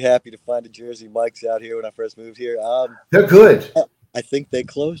was very happy to find a Jersey Mike's out here when I first moved here. They're good. I think they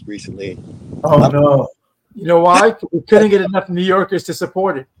closed recently. Oh, no. You know why? We couldn't get enough New Yorkers to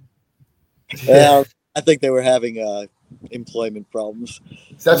support it. Well, I think they were having employment problems.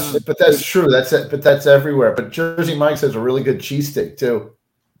 But that's true. That's it. But that's everywhere. But Jersey Mike's has a really good cheesesteak too.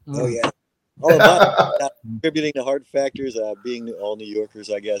 Oh yeah. All about contributing to hard factors, being all New Yorkers,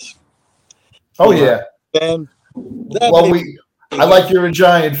 I guess. Oh yeah. And I like you're a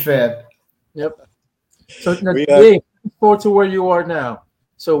Giant fan. Yep. So Dave, look forward to where you are now.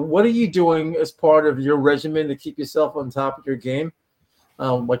 So what are you doing as part of your regimen to keep yourself on top of your game?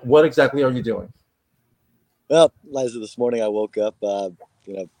 What exactly are you doing? Well, as of this morning, I woke up,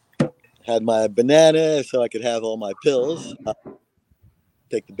 had my banana so I could have all my pills,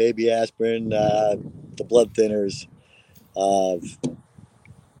 take the baby aspirin, the blood thinners,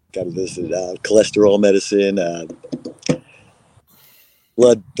 got to visit cholesterol medicine,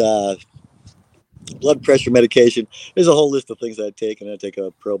 blood pressure medication. There's a whole list of things I take, and I take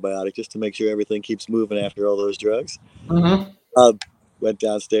a probiotic just to make sure everything keeps moving after all those drugs. Mm-hmm. Went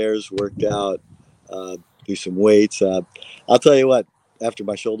downstairs, worked out, do some weights. I'll tell you what, after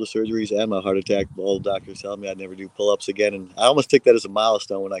my shoulder surgeries and my heart attack, all the doctors tell me I'd never do pull-ups again, and I almost took that as a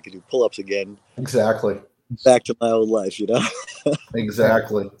milestone when I could do pull-ups again. Exactly. Back to my old life,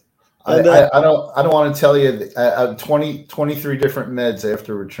 Exactly. And, I don't want to tell you 23 different meds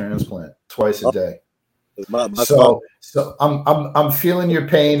after a transplant twice a day. So I'm feeling your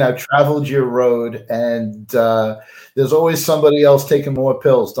pain. I've traveled your road, and there's always somebody else taking more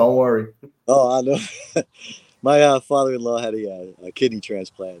pills. Don't worry. Oh, I know. My father-in-law had a kidney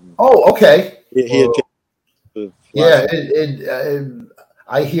transplant. Oh, okay. He had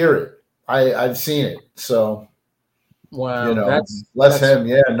I hear it. I've seen it. So. Wow, bless him.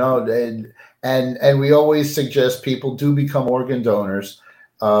 Yeah, no, and we always suggest people do become organ donors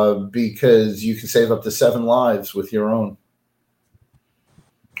because you can save up to 7 lives with your own.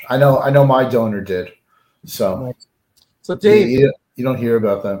 I know my donor did. So Dave, you don't hear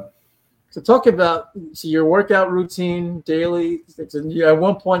about that. So talk about your workout routine daily. At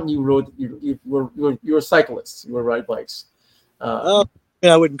one point you wrote you were a cyclist. You were ride bikes.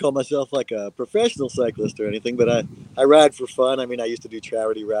 I wouldn't call myself like a professional cyclist or anything, but I ride for fun. I mean, I used to do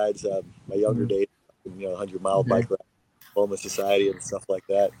charity rides my younger days, 100-mile bike ride, Homeless Society and stuff like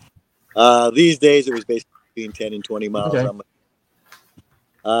that. These days, it was basically between 10 and 20 miles. Okay.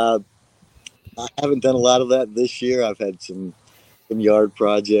 I haven't done a lot of that this year. I've had some yard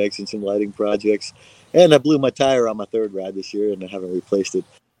projects and some lighting projects, and I blew my tire on my 3rd ride this year, and I haven't replaced it.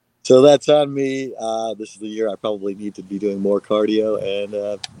 So that's on me. This is the year I probably need to be doing more cardio, and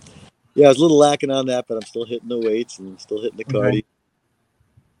Yeah, I was a little lacking on that, but I'm still hitting the weights and still hitting the cardio. Okay.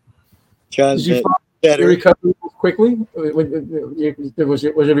 Trying Did you to find better. your recovery quickly? Was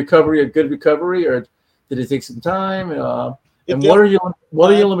your recovery a good recovery, or did it take some time? And what are your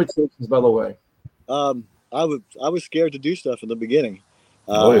limitations, by the way? I was scared to do stuff in the beginning.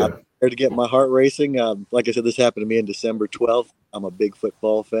 Oh, I yeah. was scared to get my heart racing. Like I said, this happened to me in December 12th. I'm a big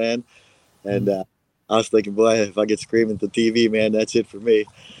football fan, and I was thinking, boy, if I get screaming at the TV, man, that's it for me.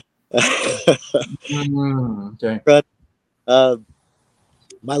 Okay. But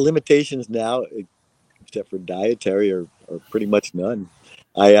my limitations now, except for dietary, are pretty much none.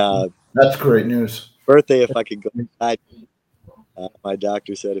 That's great news. Birthday, if I could go outside, my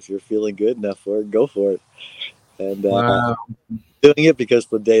doctor said, if you're feeling good enough for it, go for it. And Wow. doing it because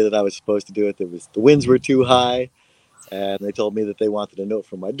the day that I was supposed to do it, the winds were too high, and they told me that they wanted a note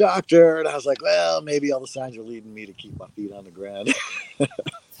from my doctor, and I was like, well, maybe all the signs are leading me to keep my feet on the ground.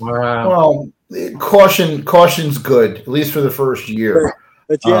 Wow. Well, caution's good, at least for the first year.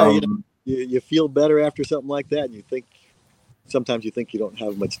 But yeah, you feel better after something like that, and sometimes you think you don't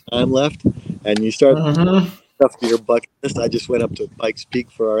have much time left, and you start stuff to your bucket list. I just went up to Pikes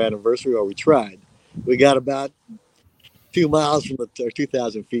Peak for our anniversary, or we tried. We got about 2 miles from or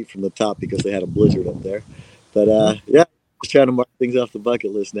 2,000 feet from the top because they had a blizzard up there. But yeah, just trying to mark things off the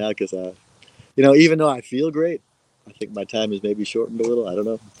bucket list now because even though I feel great, I think my time is maybe shortened a little. I don't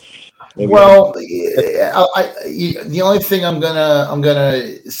know. Maybe well, the only thing I'm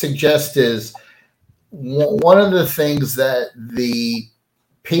gonna suggest is one of the things that the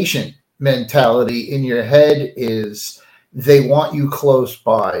patient mentality in your head is they want you close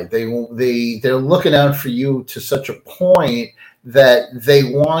by. They're looking out for you to such a point that they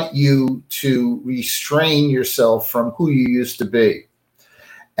want you to restrain yourself from who you used to be.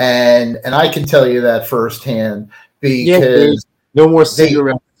 And I can tell you that firsthand because no more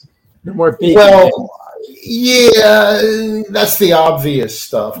cigarettes, no more vaping. Well, yeah, that's the obvious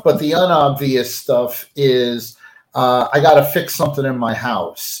stuff. But the unobvious stuff is I got to fix something in my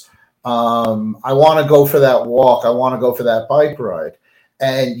house. I want to go for that walk. I want to go for that bike ride.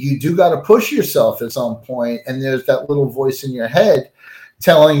 And you do got to push yourself at some point. And there's that little voice in your head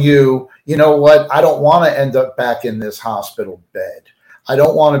telling you, you know what? I don't want to end up back in this hospital bed. I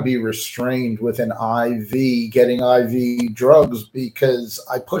don't want to be restrained with an IV, getting IV drugs because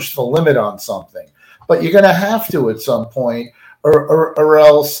I pushed the limit on something. But you're going to have to at some point, or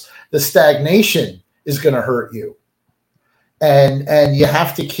else the stagnation is going to hurt you. And you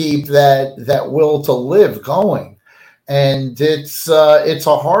have to keep that will to live going. And it's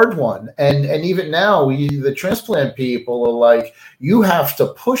a hard one. And even now, the transplant people are like, you have to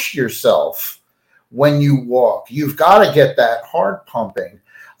push yourself when you walk. You've got to get that heart pumping.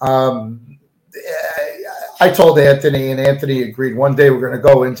 I told Anthony, and Anthony agreed. One day we're going to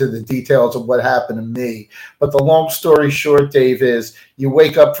go into the details of what happened to me. But the long story short, Dave, is you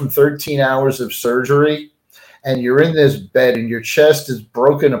wake up from 13 hours of surgery, and you're in this bed, and your chest is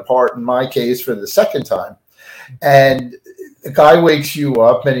broken apart, in my case, for the second time. And the guy wakes you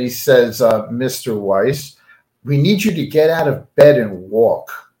up, and he says, Mr. Weiss, we need you to get out of bed and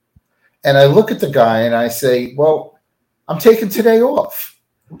walk. And I look at the guy and I say, well, I'm taking today off.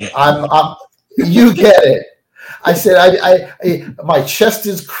 You get it. I said, I my chest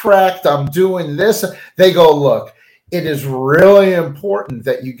is cracked. I'm doing this. They go, look, it is really important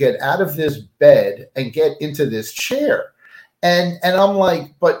that you get out of this bed and get into this chair. And I'm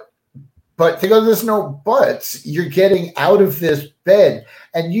like, but they go, there's no buts. You're getting out of this bed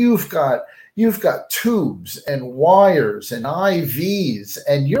and you've got tubes and wires and IVs,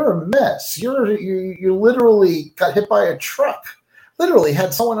 and you're a mess. You literally got hit by a truck. Literally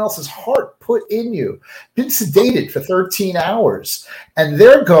had someone else's heart put in you. Been sedated for 13 hours, and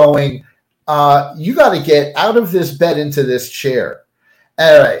they're going, you got to get out of this bed into this chair.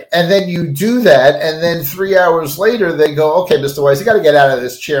 All right, and then you do that, and then 3 hours later they go, okay, Mr. Weiss, you got to get out of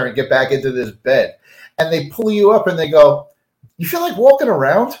this chair and get back into this bed, and they pull you up and they go, you feel like walking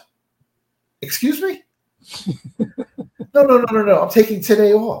around? Excuse me? No. I'm taking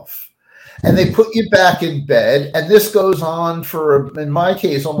today off. And they put you back in bed. And this goes on for, in my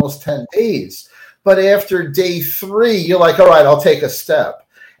case, almost 10 days. But after day 3, you're like, all right, I'll take a step.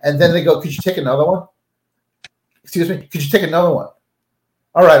 And then they go, could you take another one? Excuse me? Could you take another one?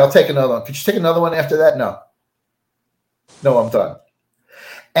 All right, I'll take another one. Could you take another one after that? No, I'm done.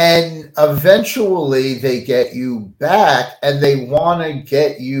 And eventually they get you back and they want to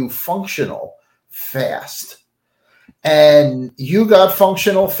get you functional fast. And you got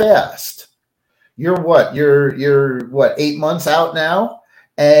functional fast. You're what? You're what, 8 months out now?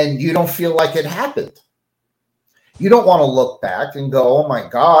 And you don't feel like it happened. You don't want to look back and go, oh my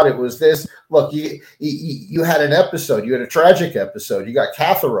God, it was this. Look, you had an episode, you had a tragic episode, you got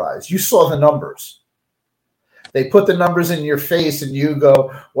catheterized, you saw the numbers. They put the numbers in your face and you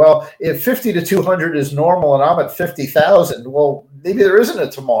go, well, if 50 to 200 is normal and I'm at 50,000, well, maybe there isn't a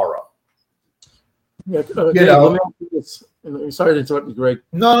tomorrow. Yeah, You Dave, know? let me ask you this. Sorry to interrupt you, Greg.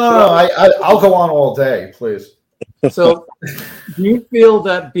 No. I'll go on all day, please. So, do you feel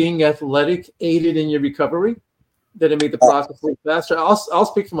that being athletic aided in your recovery? That it made the process a little faster? I'll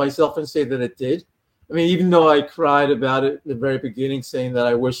speak for myself and say that it did. I mean, even though I cried about it in the very beginning, saying that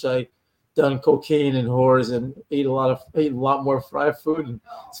I wish I done cocaine and whores and ate a lot more fried food and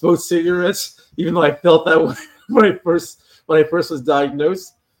smoked cigarettes, even though I felt that way when I first was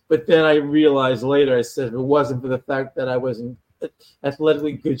diagnosed. But then I realized later, I said if it wasn't for the fact that I was in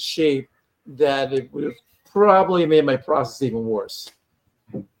athletically good shape, that it would have probably made my process even worse.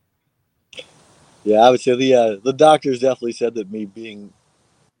 Yeah, I would say the doctors definitely said that me being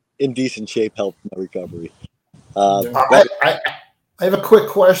in decent shape helped my recovery. I have a quick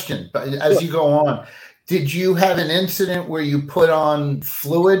question, but as you go on, did you have an incident where you put on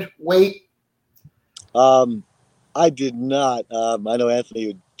fluid weight? I did not. I know Anthony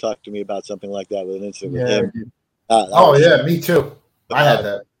would talk to me about something like that with an incident with him. Yeah, me too. I had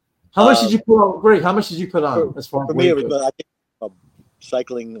that. How much did you put on, Greg? How much did you put on? As far as for me, it was I came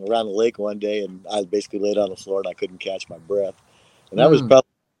cycling around the lake one day, and I basically laid on the floor and I couldn't catch my breath, and that was probably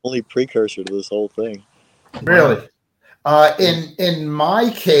the only precursor to this whole thing. Really? In my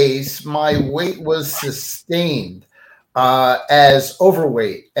case, my weight was sustained as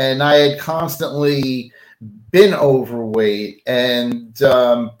overweight, and I had constantly been overweight, and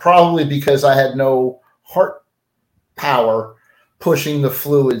probably because I had no heart power pushing the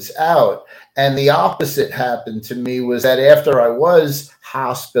fluids out. And the opposite happened to me was that after I was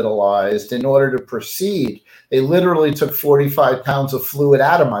hospitalized, in order to proceed, they literally took 45 pounds of fluid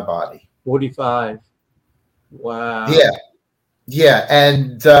out of my body. 45. Wow. Yeah.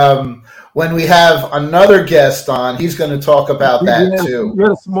 And when we have another guest on, he's going to talk about that too. You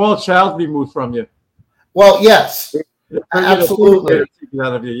had a small child removed from you. Well, yes, absolutely.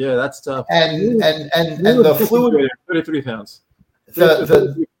 Out of you. Yeah, that's tough. And the fluid, 33 pounds. And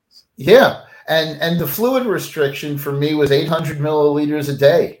the fluid restriction for me was 800 milliliters a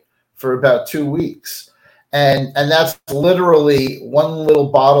day for about 2 weeks, and that's literally one little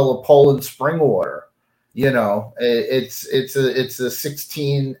bottle of Poland spring water. You know, it's a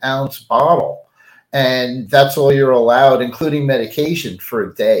 16-ounce bottle, and that's all you're allowed, including medication,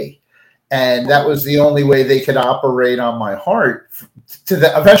 for a day. And that was the only way they could operate on my heart to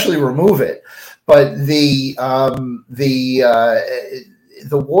eventually remove it. But the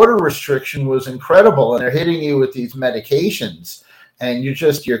water restriction was incredible, and they're hitting you with these medications, and you're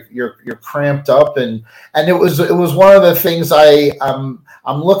cramped up, and it was one of the things I'm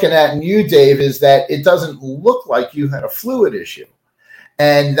looking at in you, Dave, is that it doesn't look like you had a fluid issue,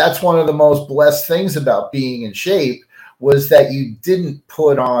 and that's one of the most blessed things about being in shape, was that you didn't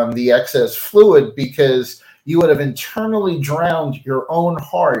put on the excess fluid, because you would have internally drowned your own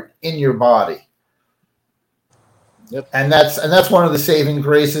heart in your body. Yep. And that's one of the saving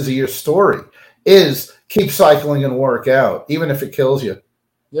graces of your story, is keep cycling and work out, even if it kills you.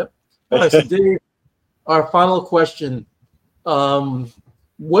 Yep. All right, so Dave, our final question.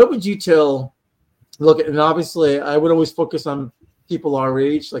 What would you tell, look, and obviously I would always focus on people our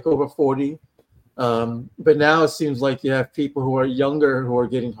age, like over 40. But now it seems like you have people who are younger who are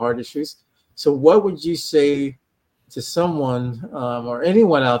getting heart issues. So what would you say to someone or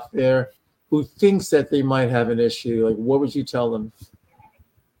anyone out there who thinks that they might have an issue? Like, what would you tell them?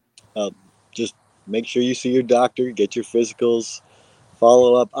 Just make sure you see your doctor, get your physicals,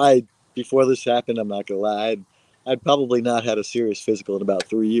 follow up. Before this happened, I'm not gonna lie, I'd probably not had a serious physical in about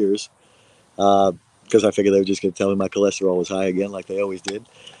 3 years, because I figured they were just gonna tell me my cholesterol was high again, like they always did.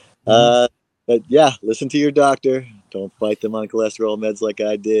 But yeah, listen to your doctor. Don't fight them on cholesterol meds like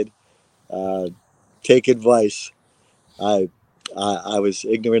I did. Take advice. I was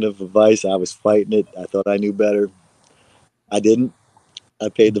ignorant of advice. I was fighting it. I thought I knew better. I didn't. I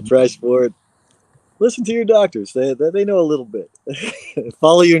paid the price for it. Listen to your doctors. They know a little bit.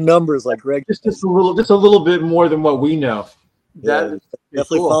 Follow your numbers, like Greg. Just a little bit more than what we know. Definitely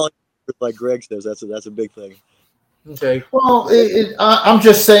cool. Follow like Greg says. That's a big thing. Okay. Well, I'm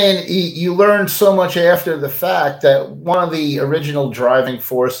just saying, you learned so much after the fact that one of the original driving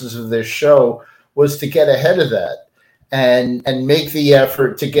forces of this show was to get ahead of that and make the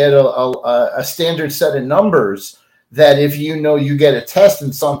effort to get a standard set of numbers that if you know you get a test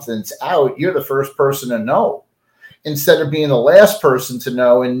and something's out, you're the first person to know. instead of being the last person to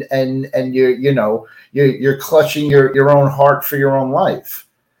know, and you're clutching your own heart for your own life.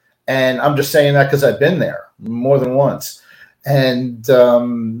 And I'm just saying that because I've been there more than once. And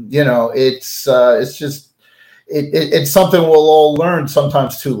it's something we'll all learn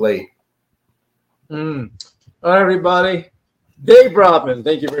sometimes too late. All right, everybody. Dave Brodman,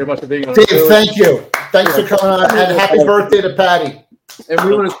 thank you very much for being on. Dave, thank you. Thanks for coming on, and happy birthday to Patty. And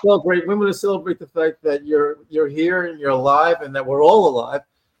we want to celebrate. We want to celebrate the fact that you're here and you're alive, and that we're all alive,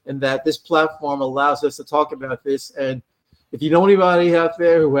 and that this platform allows us to talk about this. And if you know anybody out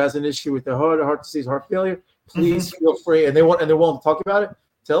there who has an issue with their heart disease, heart failure, please feel free. And they're willing to talk about it.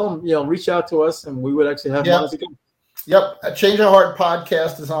 Tell them, reach out to us, and we would actually have fun again. Yep. Change Our Heart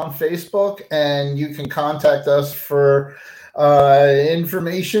podcast is on Facebook, and you can contact us for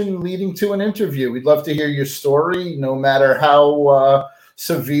information leading to an interview. We'd love to hear your story, no matter how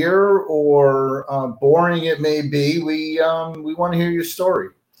severe or boring it may be. We want to hear your story.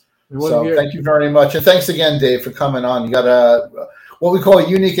 So thank you very much. And thanks again, Dave, for coming on. You got what we call a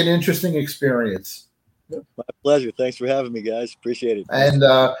unique and interesting experience. My pleasure. Thanks for having me, guys. Appreciate it. And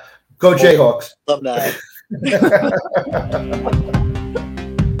go Jayhawks. Love now.